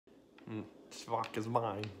This rock is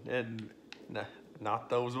mine. And not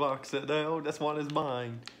those rocks. No, this one is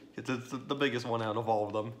mine. It's the biggest one out of all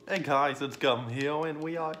of them. Hey guys, it's Gum here, and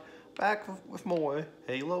we are back with more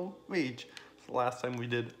Halo Reach. So last time we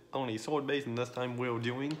did only Sword Base, and this time we're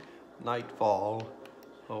doing Nightfall.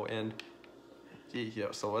 Oh, and yeah,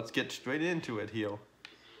 so let's get straight into it here.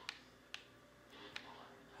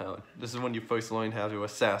 This is when you first learn how to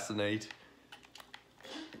assassinate.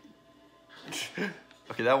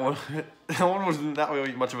 Okay, that one wasn't that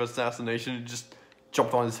really much of an assassination. It just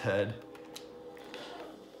jumped on his head.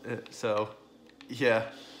 So, yeah,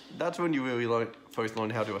 that's when you really first learn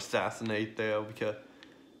how to assassinate there,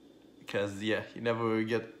 because yeah, you never really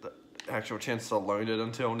get the actual chance to learn it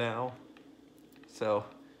until now. So,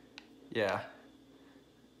 yeah,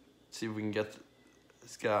 let's see if we can get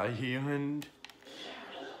this guy here, and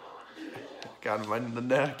got him right in the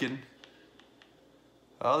neck, and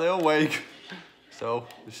oh, they're awake. So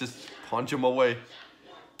let's just punch him away.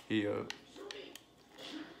 Here.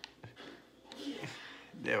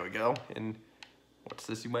 There we go. And what's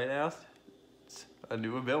this, you might ask? It's a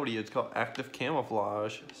new ability. It's called Active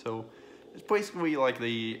Camouflage. So it's basically like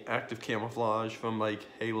the active camouflage from like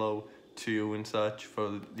Halo 2 and such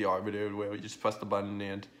for the Arbiter, where you just press the button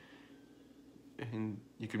and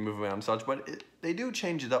you can move around and such. But they do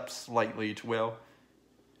change it up slightly to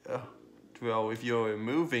well, if you're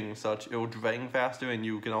moving such, it'll drain faster, and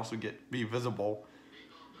you can also be visible.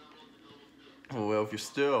 Well, if you're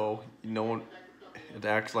still, it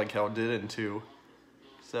acts like how it did in 2.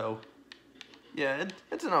 So, yeah,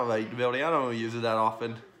 it's an alright ability. I don't really use it that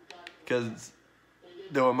often, because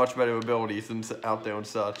there are much better abilities out there and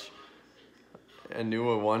such. And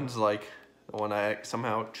newer ones, like the one I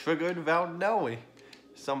somehow triggered without knowing.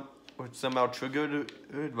 Somehow triggered,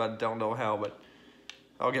 but I don't know how, but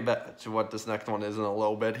I'll get back to what this next one is in a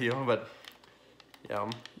little bit here, but yeah,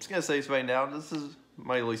 I'm just gonna say right now, this is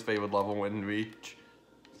my least favorite level in Reach.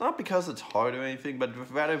 It's not because it's hard or anything, but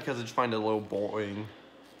rather because I just find it a little boring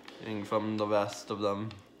from the rest of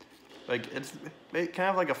them. Like, it's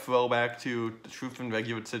kind of like a throwback to the Truth and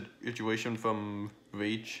Regular situation from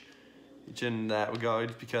Reach in that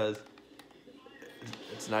regard, because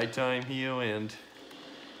it's nighttime here, and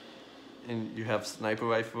you have sniper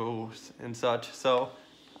rifles and such, so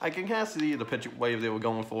I can kind of see the pitch wave they were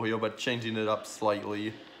going for here, but changing it up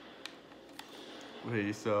slightly.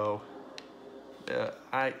 Okay, so yeah,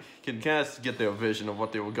 I can kind of get their vision of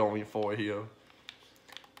what they were going for here.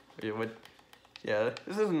 Okay, but yeah,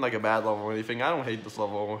 this isn't like a bad level or anything. I don't hate this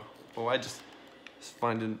level, but I just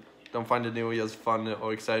don't find it nearly as fun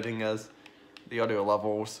or exciting as the other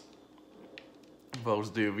levels those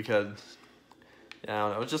do, because yeah, I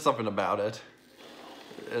don't know, it's just something about it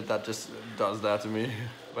that just does that to me.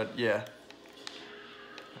 But yeah,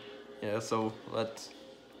 so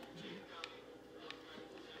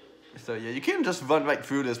yeah, you can't just run right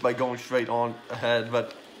through this by going straight on ahead,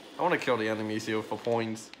 but I want to kill the enemies here for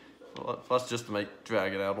points, plus just to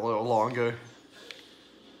drag it out a little longer.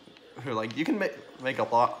 Like, you can make a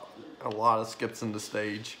lot of skips in the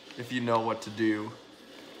stage if you know what to do.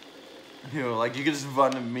 Like, you can just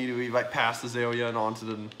run immediately right past this area and onto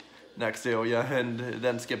the next area, and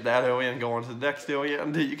then skip that area and go on to the next area,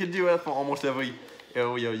 and you can do it for almost every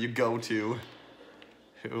area you go to,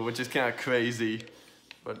 which is kind of crazy.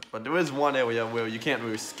 But there is one area where you can't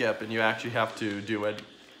really skip, and you actually have to do it.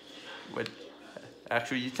 But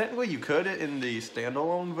actually, technically you could in the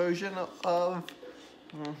standalone version of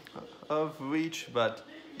Reach, but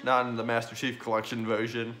not in the Master Chief Collection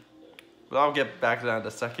version. But I'll get back to that in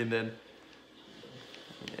a second. And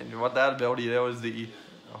what that ability there is the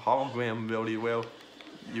hologram ability, where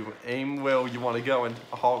you aim where you want to go, and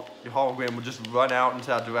your hologram will just run out into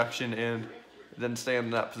that direction and then stay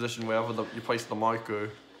in that position wherever you place the marker.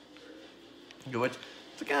 Which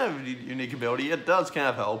it's a kind of unique ability. It does kind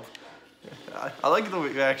of help. I like the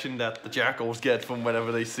reaction that the jackals get from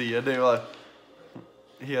whenever they see it. They're like,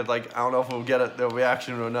 I don't know if we'll get their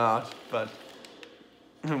reaction or not, but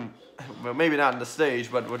well, maybe not in the stage,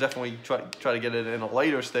 but we'll definitely try to get it in a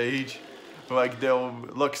later stage. Like, they'll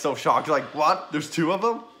look so shocked, like, what? There's 2 of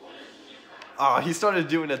them? He started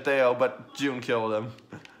doing it there, but June killed him.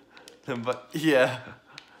 But yeah,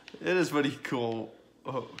 it is pretty cool,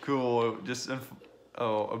 just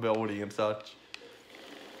ability and such.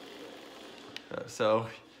 So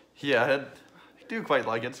yeah, I do quite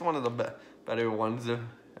like it. It's one of the better ones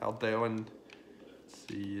out there. And let's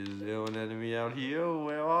see, is there an enemy out here?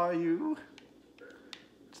 Where are you?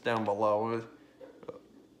 It's down below.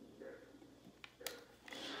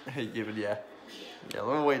 Yeah. The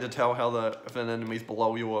only way to tell how if an enemy's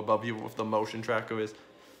below you or above you with the motion tracker is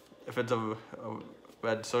if it's a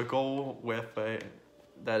red circle with a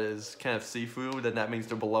that is kind of see-through, then that means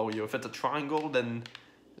they're below you. If it's a triangle, then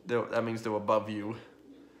that means they're above you.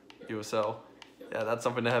 So, yeah, that's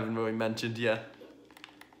something I haven't really mentioned yet.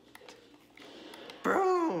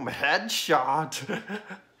 Boom! Headshot!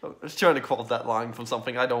 I was trying to quote that line from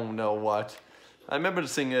something, I don't know what. I remember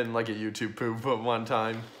seeing it in like a YouTube poop one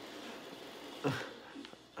time.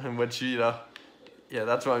 In which, you know, yeah,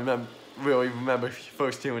 that's what I really remember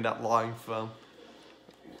first hearing that line from.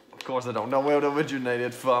 Of course, I don't know where it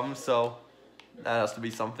originated from, so that has to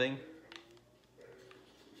be something.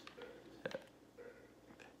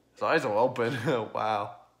 His eyes are open.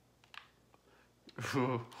 Wow.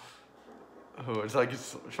 It's like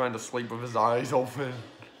he's trying to sleep with his eyes open.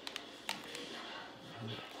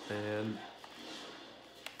 And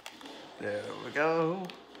there we go.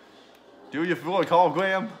 Do you feel like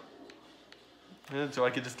hologram? And so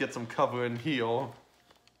I could just get some cover and heal.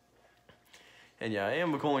 And yeah, I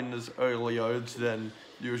am recording this earlier than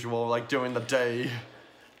usual, like during the day.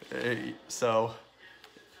 So,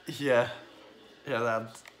 yeah. Yeah,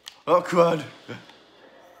 that's... Oh, crud!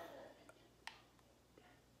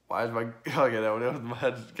 Why is my... Okay, no,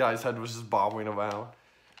 my guy's head was just bobbing around.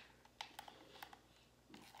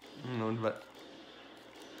 But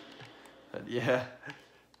yeah.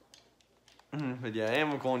 But yeah, I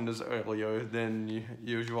am recording this earlier than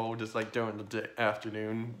usual, just like during the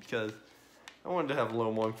afternoon, because I wanted to have a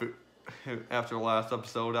little more after the last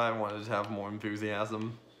episode, I wanted to have more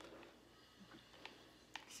enthusiasm.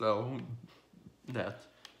 So, that's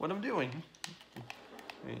what I'm doing.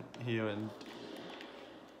 Here and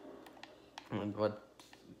what,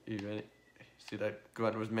 you see that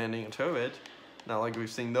Grunt was manning a turret. Not like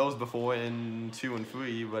we've seen those before in 2 and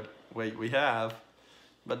 3, but wait, we have.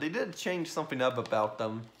 But they did change something up about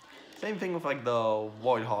them. Same thing with like the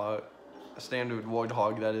Warthog, standard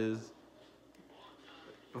Warthog that is.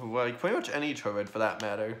 Like pretty much any turret for that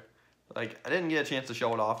matter. Like I didn't get a chance to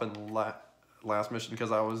show it off in the last mission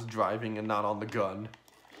because I was driving and not on the gun.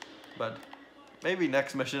 But maybe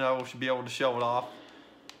next mission I should be able to show it off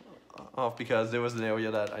because there was an area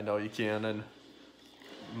that I know you can and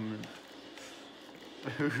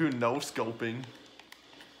no scoping.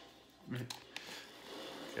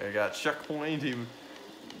 Okay, I got checkpoint.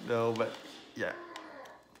 No, but yeah.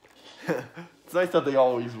 It's nice that they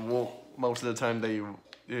always will. Most of the time they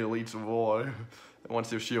lead to war once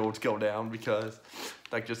their shields go down because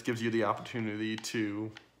that just gives you the opportunity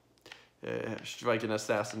to strike an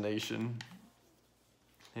assassination.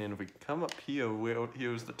 And if we come up here,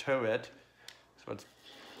 here's the turret. So it's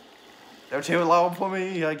they're too low for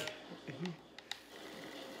me. Like,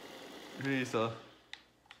 so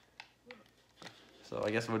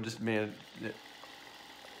I guess we'll just man.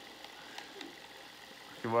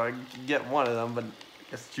 Well, I can get one of them, but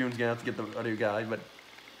I guess June's gonna have to get the other guy. But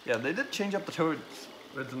yeah, they did change up the turrets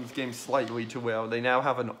in this game slightly to where they now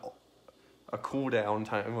have a cooldown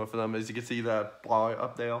time for them, as you can see that bar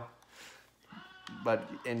up there.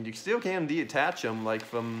 And you still can detach them like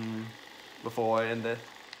from before in the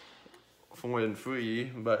 4 and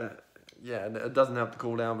 3, but yeah, it doesn't have the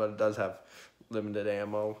cooldown, but it does have limited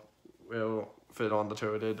ammo. Will fit on the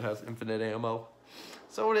turret. It has infinite ammo,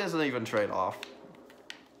 so it is an even trade-off.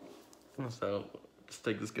 So just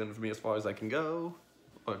take this gun with me as far as I can go,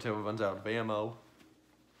 or until it runs out of ammo.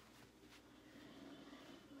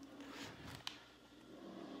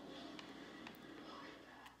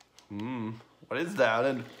 What is that?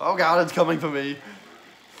 And oh god, it's coming for me.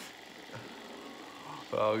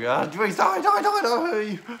 Oh god, please die.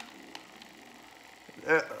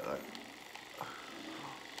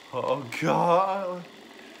 Oh god.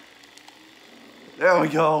 There we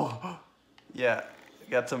go. Yeah,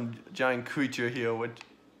 got some giant creature here which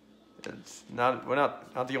it's we're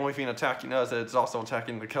not the only thing attacking us, it's also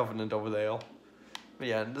attacking the Covenant over there. But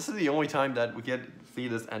yeah, this is the only time that we get to see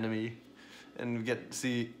this enemy, and we get to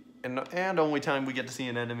see and only time we get to see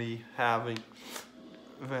an enemy having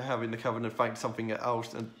the Covenant fight something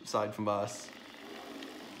else aside from us.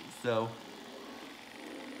 So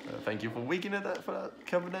thank you for weakening that for that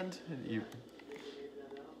Covenant.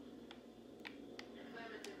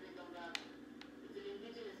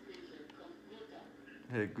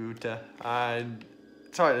 Hey, Guta.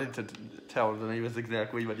 It's hard to tell the names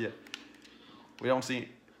exactly, but yeah, we don't see.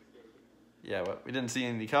 Yeah, but we didn't see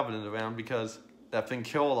any Covenant around because that thing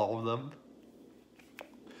killed all of them.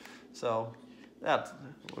 So that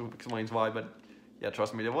explains why. But yeah,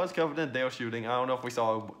 trust me, there was Covenant. They were shooting. I don't know if we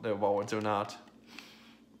saw their bullets or not.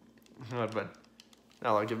 But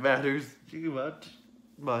not like it matters too much.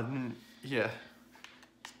 But yeah,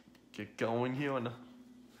 get going here and.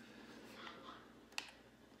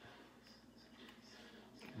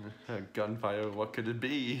 Gunfire, what could it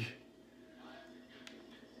be?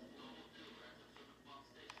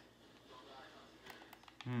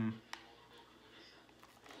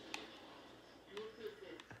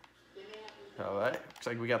 Alright, looks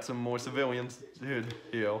like we got some more civilians here.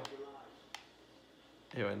 Here,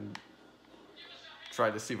 and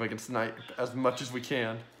try to see if I can snipe as much as we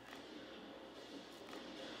can.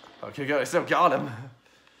 Okay, good, I still got him.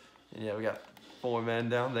 And yeah, we got 4 men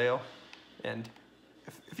down there. And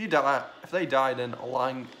if you die, if they die, then a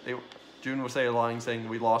line, June will say a line saying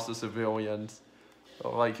we lost the civilians.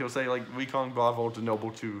 Or like he'll say like Recon Bravo to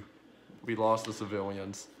Noble 2, we lost the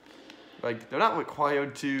civilians. Like they're not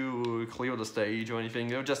required to clear the stage or anything.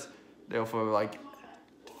 They're just there for like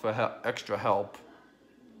extra help.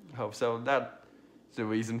 So that's the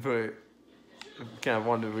reason for kind of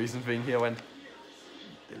one of the reasons being here. And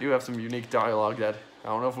they do have some unique dialogue that I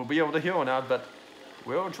don't know if we'll be able to hear or not, but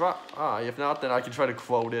we'll try. If not, then I can try to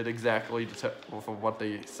quote it exactly from what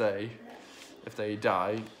they say if they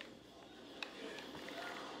die.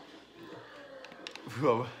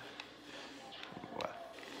 Whoa.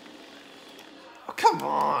 Oh, come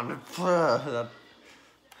on! Well,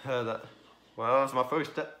 that was my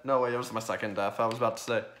first death. No, wait, it was my second death. I was about to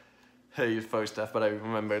say, hey, first death, but I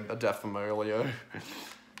remembered a death from earlier.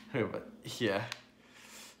 But yeah.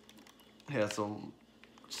 Yeah, so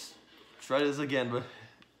let's try this again, but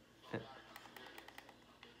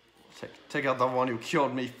take out the one who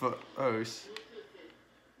killed me first.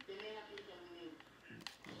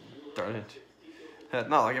 Darn it.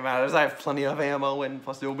 Not like it matters, I have plenty of ammo, and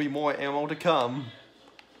plus there will be more ammo to come.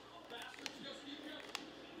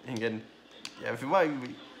 And again, yeah, if you might,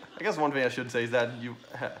 I guess one thing I should say is that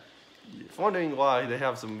if wondering why they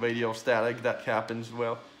have some radio static that happens,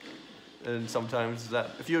 well, and sometimes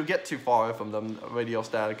that if you get too far from them, radio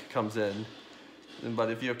static comes in. But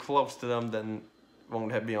if you're close to them, then it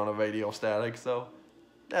won't be on a radio static. So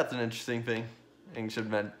that's an interesting thing and should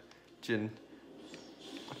mention.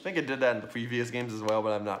 I think it did that in the previous games as well,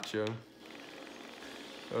 but I'm not sure.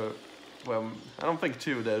 Well, I don't think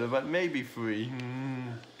 2 did it, but maybe 3.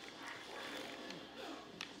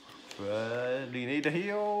 But do you need to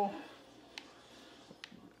heal?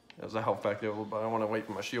 There's a health pack there, but I want to wait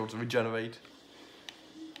for my shield to regenerate.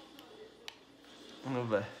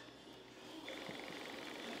 Oh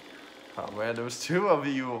man, there was 2 of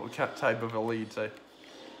you type of elite,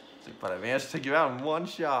 but I managed to take you out in 1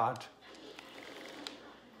 shot.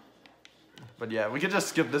 But yeah, we could just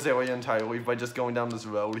skip this area entirely by just going down this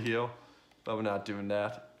road here, but we're not doing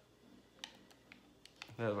that.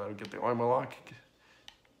 I'll get the armor lock.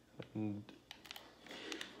 And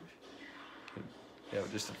yeah,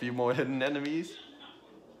 just a few more hidden enemies.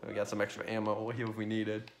 We got some extra ammo here if we need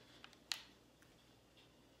it.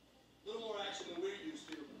 A little more action than we're used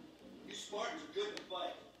to. You Spartans are good in the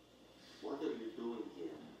fight. What are you doing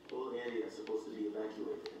here? All areas supposed to be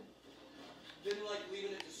evacuated. Didn't like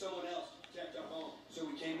leaving it to someone else to protect our home, so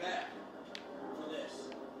we came back for this.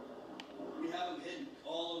 We have them hidden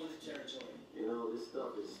all over the territory. You know, this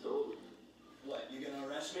stuff is stolen. What, you gonna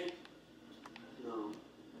arrest me? No,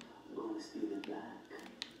 I'm going to steal it back.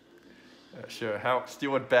 Sure, how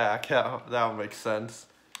steal it back? How that would make sense.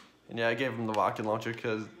 And yeah, I gave him the rocket launcher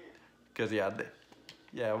because yeah,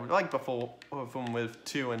 like before, from with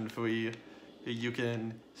 2 and 3, you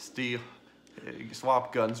can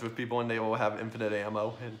swap guns with people and they will have infinite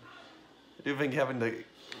ammo. And I do think having the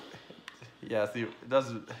it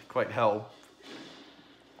does quite help.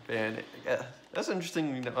 And yeah, that's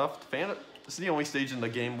interesting enough. This is the only stage in the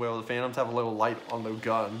game where the Phantoms have a little light on their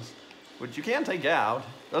guns, which you can take out.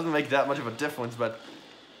 Doesn't make that much of a difference, but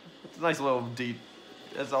it's a nice little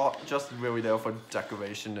it's all just really there for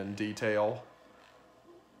decoration and detail.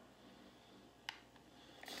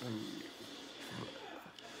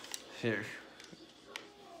 Here,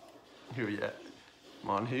 yeah. Come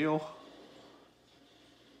on, heal.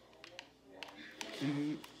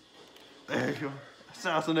 There you go.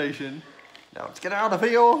 Assassination. Now let's get out of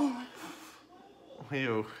here.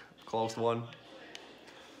 Ew, close one.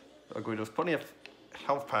 Okay, there's plenty of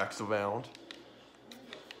health packs around.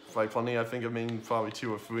 Like plenty, I think I mean probably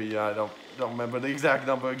 2 or 3. I don't remember the exact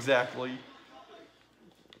number exactly.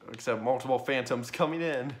 Except multiple Phantoms coming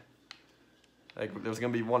in. Like there's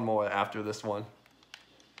gonna be 1 more after this one.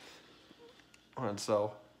 And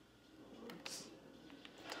so let's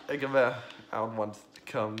take him out once it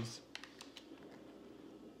comes.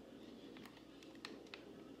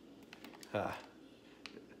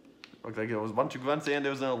 Looks like there was a bunch of grunts and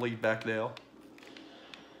there was an elite back there.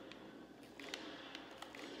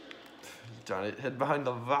 Trying to hid behind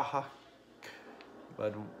the rock.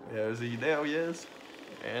 But yeah, there he is.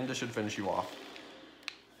 And this should finish you off.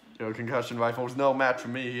 concussion rifle was no match for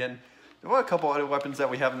me, and there were a couple other weapons that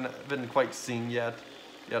we haven't been quite seen yet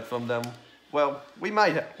from them. Well, we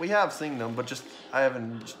have seen them, but just I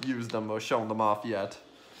haven't used them or shown them off yet.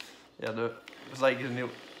 Yeah, there's like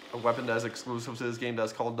a weapon that's exclusive to this game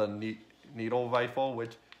that's called the needle rifle,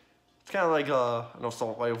 which it's kind of like an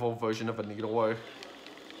assault rifle version of a needle war.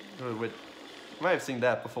 You might have seen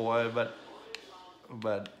that before,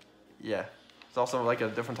 but yeah, it's also like a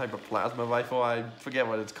different type of plasma rifle. I forget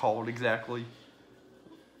what it's called exactly.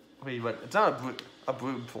 But it's not a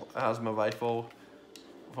brute plasma rifle,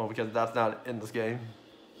 well, because that's not in this game.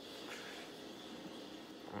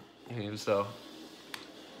 So,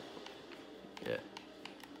 yeah.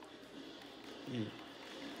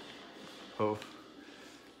 Oh,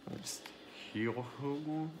 just heal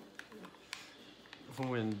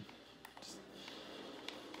and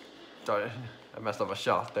sorry, I messed up a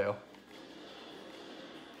shot there.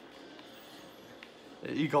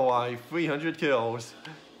 Eagle Eye, 300 kills.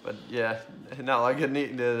 But yeah, not like it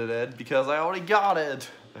needed it because I already got it.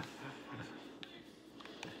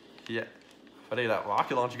 Yeah, I think that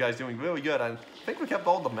rocket launcher guy's doing really good. I think we kept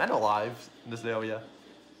all the men alive in this area.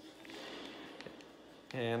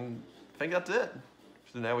 And I think that's it.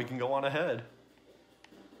 So now we can go on ahead.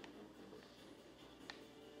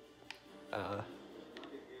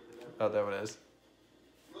 Oh, there it is.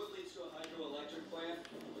 Road leads to a hydroelectric plant. The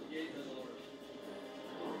gate has an order.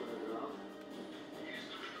 Use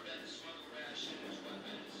the riverbed to smuggle ration and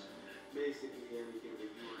weapons. Basically everything that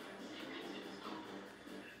you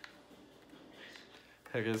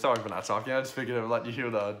have. Okay, sorry for not talking. I just figured I would let you hear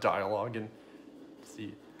the dialogue and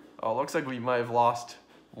see. Oh, looks like we might have lost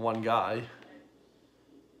one guy.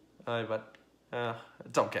 But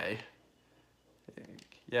it's okay.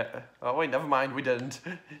 Yeah. Oh wait, never mind. We didn't.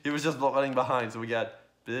 He was just running behind. So we got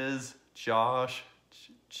Biz, Josh,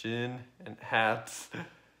 Chin, and Hats.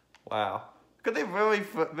 Wow. Could they really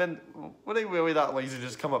were they really that lazy to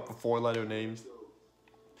just come up with 4-letter names?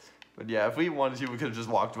 But yeah, if we wanted to, we could have just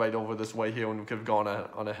walked right over this way here and we could have gone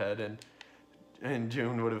on ahead. And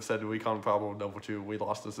June would have said recon problem number 2. We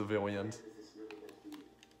lost the civilians.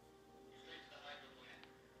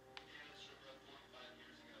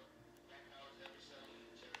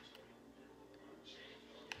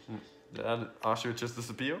 Did Oshert just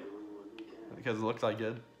disappear? Because it looked like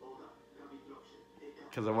it.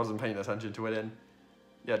 Because I wasn't paying attention to it. And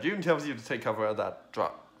yeah, June tells you to take cover of that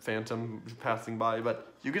drop phantom passing by,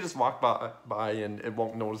 but you can just walk by and it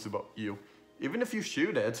won't notice about you. Even if you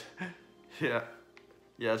shoot it, yeah,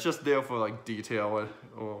 it's just there for like detail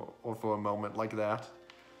or for a moment like that.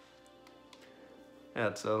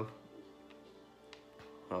 And so,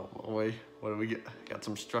 oh wait, what do we get? Got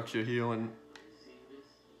some structure here and.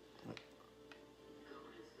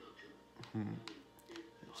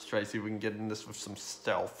 Let's try to see if we can get in this with some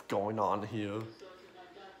stealth going on here.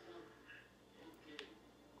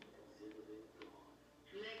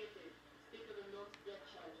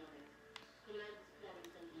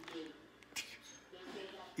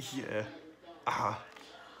 Yeah.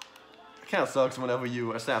 It kind of sucks whenever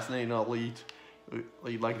you assassinate an elite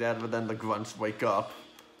like that, but then the grunts wake up.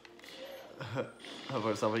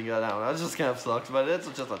 Or something, I don't know. That just kind of sucks, but it's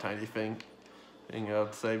just a tiny thing I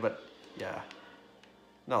would say, but yeah.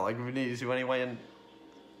 Not like we need to anyway, and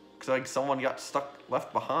cause like someone got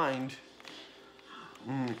left behind.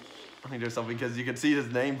 I think there's something because you can see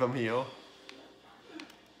his name from here.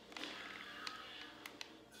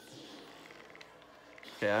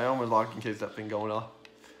 Okay, I almost locked in case that thing going off.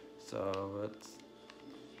 So let's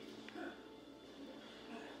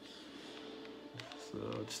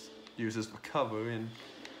just use this for cover and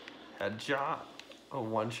headshot or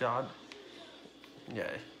one shot.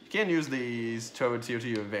 Yeah, you can't use these turrets here to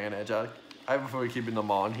your advantage. I prefer keeping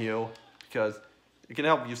them on here because it can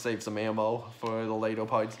help you save some ammo for the later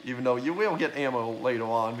parts. Even though you will get ammo later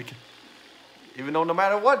on, because even though no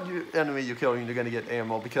matter what enemy you kill, you're gonna get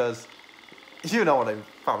ammo because you know what I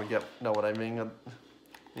probably know what I mean.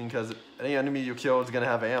 Because any enemy you kill is gonna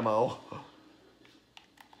have ammo.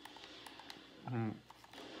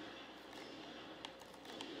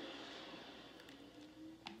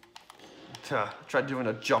 Try doing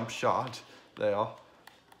a jump shot there.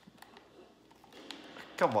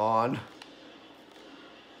 Come on.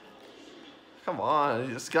 Come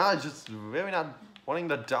on, this guy's just really not wanting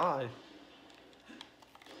to die.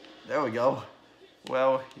 There we go.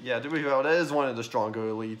 Well, yeah, to be fair, that is one of the stronger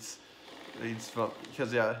elites.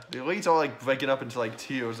 Because yeah, the elites are like breaking up into like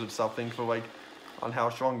tiers or something for like on how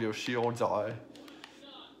strong their shields are.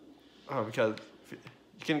 Because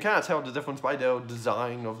you can kind of tell the difference by their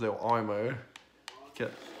design of their armor.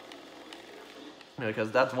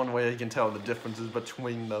 Because that's one way you can tell the differences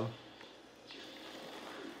between them.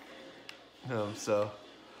 So,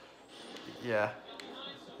 yeah.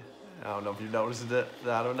 I don't know if you noticed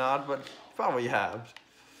that or not, but probably have.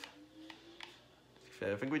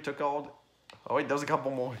 Okay, I think we took all... Oh wait, there's a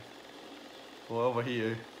couple more. Well, over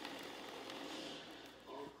here.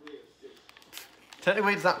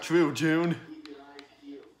 Technically, it's not true, June.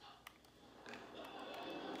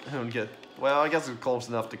 I don't get... Well, I guess it's close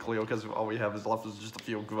enough to clear because all we have is left is just a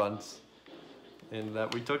few grunts. And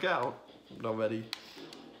that we took out already.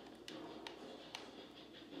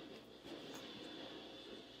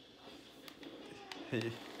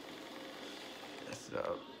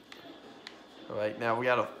 So... Alright, now we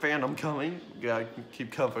got a phantom coming. We gotta keep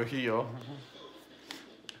cover here.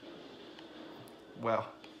 Well,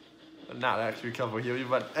 not actually cover here,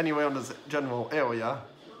 but anyway on this general area.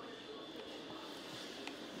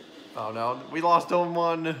 Oh no, we lost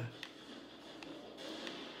one.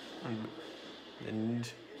 And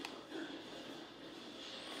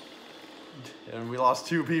we lost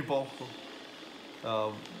 2 people.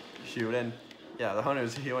 Shooting. Yeah, the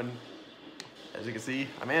hunter's healing. As you can see,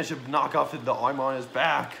 I managed to knock off the armor on his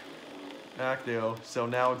back there. So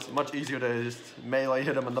now it's much easier to just melee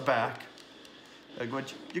hit him in the back.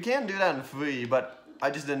 Which you can do that in free, but I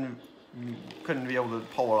just couldn't be able to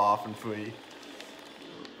pull it off in free.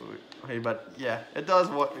 Okay, but yeah, it does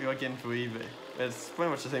work in free. But it's pretty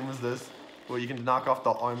much the same as this, where you can knock off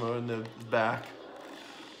the armor in the back,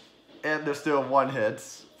 and there's still 1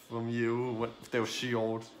 hits from you with their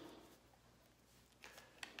shield.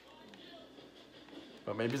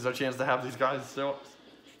 But maybe there's a chance to have these guys still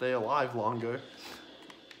stay alive longer.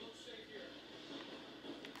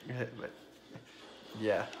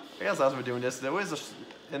 Yeah, I guess as we're doing this, there is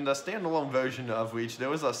in the standalone version of Reach,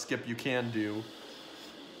 there is a skip you can do,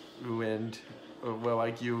 and where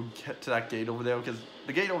like you get to that gate over there, because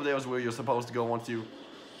the gate over there is where you're supposed to go once you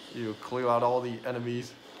clear out all the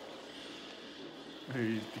enemies.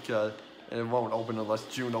 Because and it won't open unless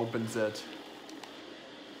June opens it.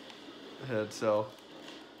 And so.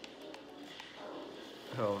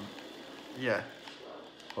 Oh, yeah.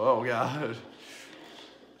 Oh, God.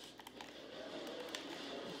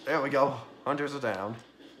 There we go. Hunters are down.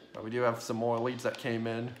 But we do have some more elites that came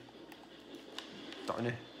in. Darn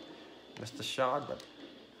it. Missed the shot, but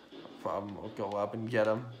no problem. We'll go up and get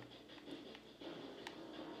them.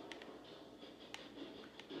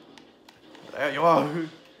 There you are.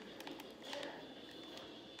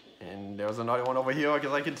 And there's another one over here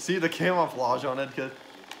because I can see the camouflage on it.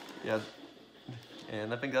 Yeah.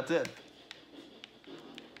 And I think that's it.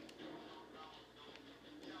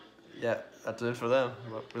 Yeah, that's it for them.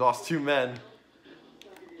 We lost 2 men.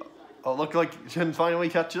 Oh, look like Jin finally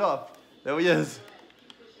catch up. There he is.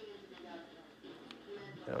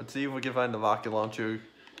 Yeah, let's see if we can find the rocket launcher.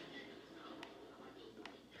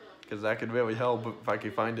 Because that could really help if I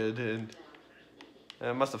could find it. And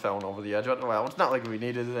it must have fallen over the edge. Well, it's not like we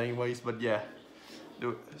needed it anyways, but yeah.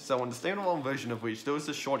 So in the standalone version of Reach, there was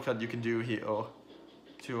a shortcut you can do here.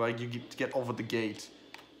 To like to get over the gate.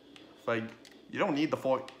 Like you don't need the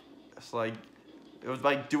fort. It's like it was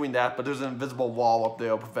like doing that, but there's an invisible wall up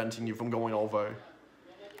there preventing you from going over.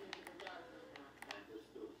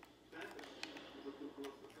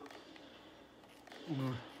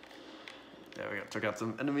 There we go. Took out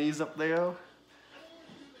some enemies up there.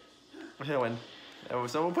 Okay,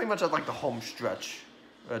 so we're pretty much at like the home stretch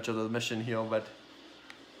of the mission here, but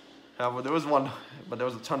however there was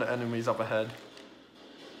a ton of enemies up ahead.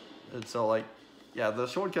 And so like, yeah, the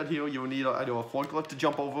shortcut here, you would need either a forklift to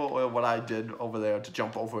jump over or what I did over there to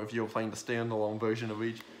jump over if you were playing the standalone version of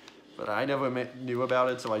Reach. But I never knew about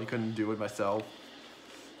it, so I couldn't do it myself.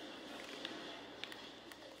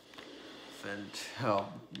 And,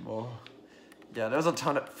 well, yeah, there's a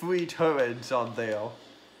ton of free turrets on there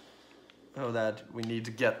that we need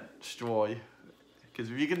to destroy. Because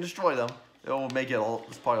if you can destroy them, it will make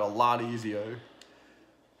it's probably a lot easier.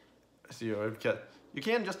 So, you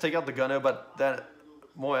can just take out the gunner, but then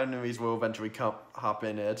more enemies will eventually hop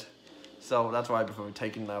in it. So that's why I prefer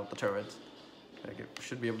taking out the turrets. I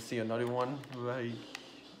should be able to see another one right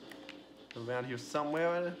around here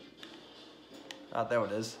somewhere. Ah, there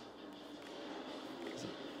it is.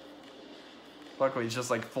 Luckily, it's just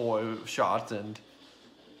like 4 shots, and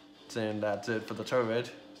that's it for the turret.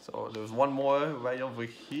 So there's one more right over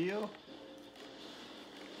here.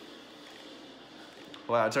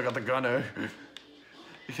 Wow, I took out the gunner.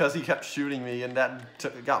 Because he kept shooting me, and that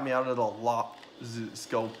got me out of the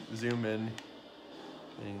scope zoom in.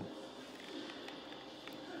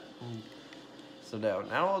 So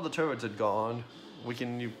now all the turrets are gone. We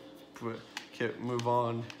can move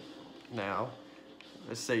on now.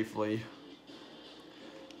 safely.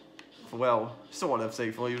 Well, sort of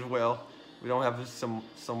safely as well. We don't have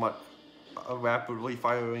somewhat a rapidly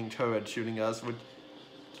firing turret shooting us, which,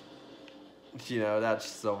 you know, that's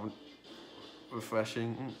so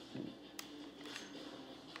refreshing.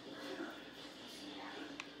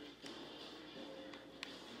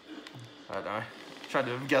 I tried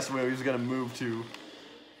to guess where he was gonna move to,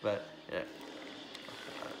 but yeah,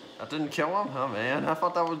 that didn't kill him. Oh man, I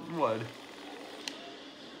thought that would.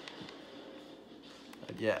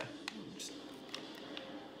 But yeah,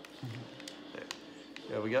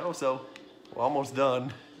 there we go. So we're almost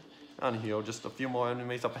done on here. Just a few more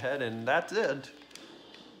enemies up ahead, and that's it.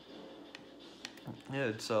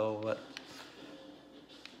 Yeah. So let's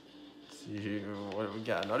see here. What do we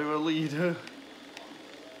got? Not even a lead.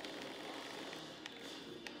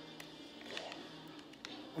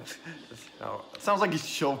 Oh, it sounds like he's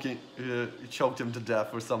choking. He choked him to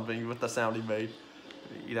death or something with the sound he made.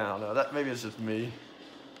 You know, I don't know. That maybe it's just me.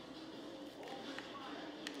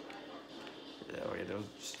 Yeah, wait, there's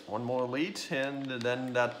just one more elite, and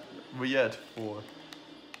then that we it for.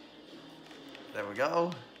 There we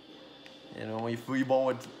go. And only 3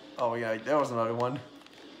 bullets. Oh yeah, there was another one,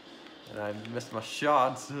 and I missed my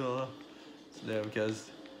shots. So there because.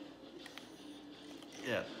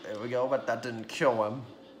 Yeah, there we go. But that didn't kill him.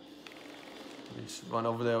 Just run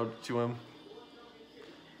over there to him.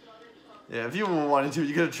 Yeah, if you wanted to,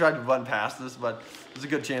 you could have tried to run past this, but there's a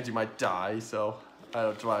good chance you might die, so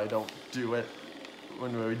that's why I don't do it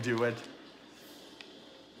when we do it.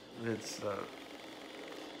 It's,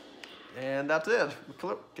 and that's it.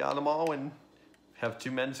 We got them all and have 2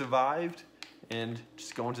 men survived, and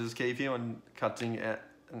just go into this cave here and cutting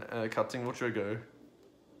will trigger.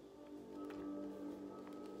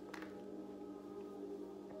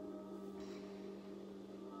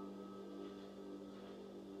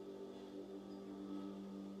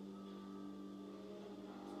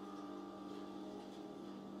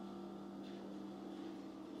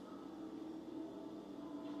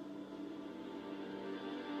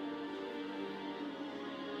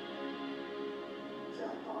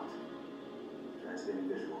 Jackpot. Transmitting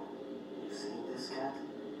visual. You seen this, Cat?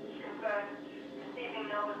 Confirmed. Receiving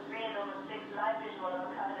Nova 3 and Nova 6 live visual of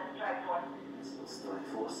a Covenant strike force. It's no strike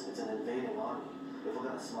force. It's an invading army. If we're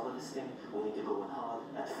gonna smother this thing, we need to go in hard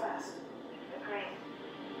and fast. Agreed.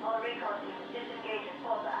 All recon teams disengage and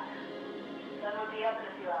pull back. Sun will be up in a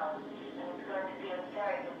few hours, and it's going to be a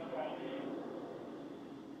very busy day.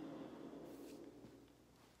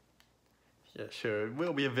 Yeah, sure. It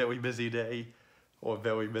will be a very busy day or a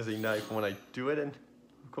very busy night when I do it, and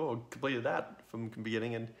cool, completed that from the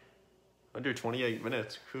beginning in under 28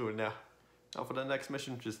 minutes. Cool. Now for the next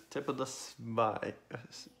mission, just tip of the spire,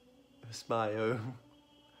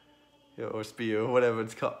 or spear, whatever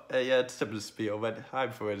it's called. Yeah, it's tip of the spear, but I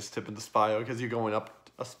prefer it's tip of the spire because you're going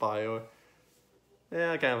up a spire.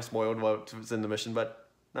 Yeah, I kind of spoiled what's in the mission, but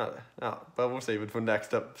no, but we'll save it for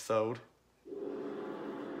next episode.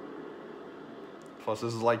 Plus,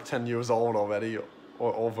 this is like 10 years old already,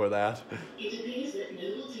 or over that. It appears that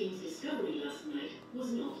Noble Team's discovery last night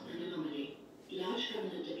was not an anomaly. Large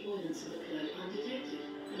Covenant deployments have occurred undetected,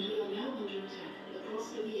 and we are now under attack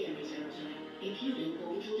across the Vieri territory, including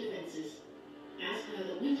orbital defenses. As per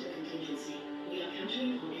the winter contingency, we are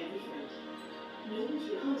countering on every front. Noble's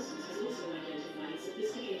reconnaissance has also identified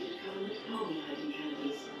sophisticated Covenant army hiding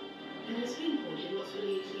canopies, and has pinpointed what's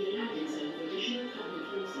believed to be a landing zone for additional Covenant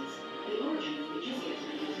forces, the origin of which is yet to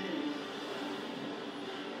be determined.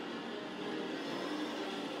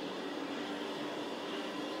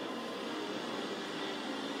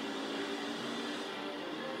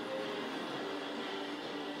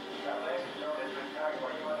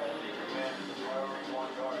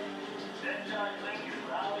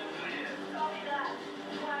 Copy that.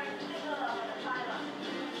 Requiring signal up on the pylon.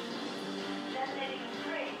 Detonating in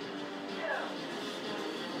 3, 2.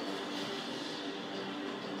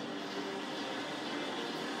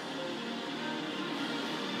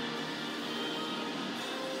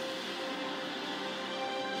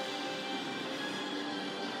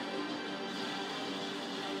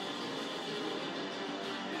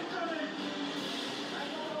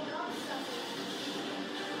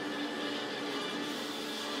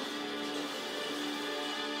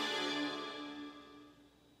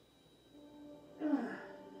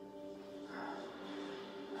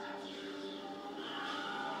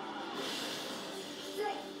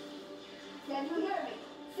 Can you hear me?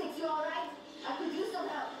 6, you all right? I could use some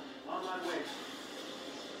help. On my way.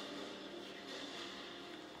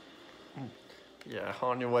 Yeah,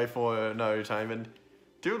 on your way for another time, and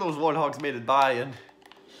 2 of those Warthogs made it by, and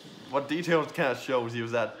what details kind of shows you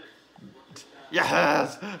is that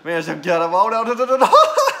Yes! Managed to get him. Oh no, no, no, no, no.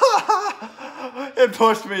 It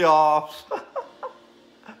pushed me off.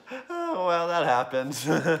 Oh, well, that happens.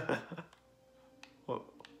 Well,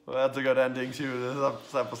 that's a good ending to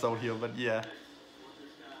this episode here, but yeah.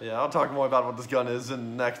 Yeah, I'll talk more about what this gun is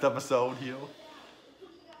in the next episode here.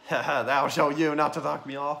 That'll show you not to knock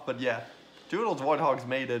me off, but yeah. Two of those Warthogs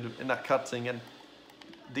mated in that cutscene, and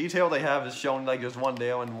detail they have is shown like there's one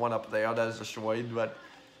there and one up there that is destroyed, but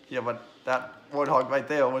yeah, but that Warthog right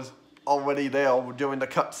there was already there during the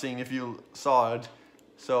cutscene if you saw it.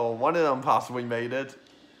 So one of them possibly made it,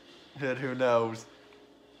 and who knows.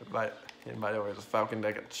 But by the way, there's Falcon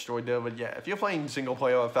that got destroyed there, but yeah, if you're playing single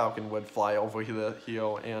player, a Falcon would fly over here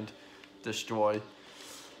and destroy.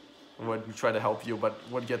 Would try to help you, but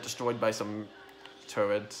would get destroyed by some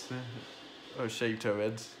turrets or shaped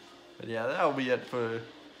turrets. But yeah, that'll be it for.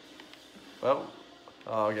 Well,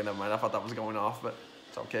 oh, okay, never mind. I thought that was going off, but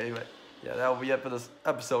it's okay. But yeah, that'll be it for this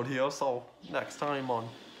episode here. So next time on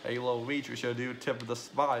Halo Reach, we should do Tip of the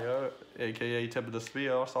Spire, aka Tip of the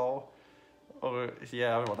Spear. So, or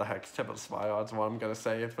yeah, what the heck's Tip of the Spire? That's what I'm gonna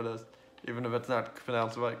say for this, even if it's not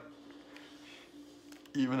pronounced right.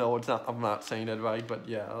 Even though it's not, I'm not saying it right, but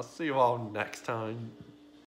yeah, I'll see you all next time.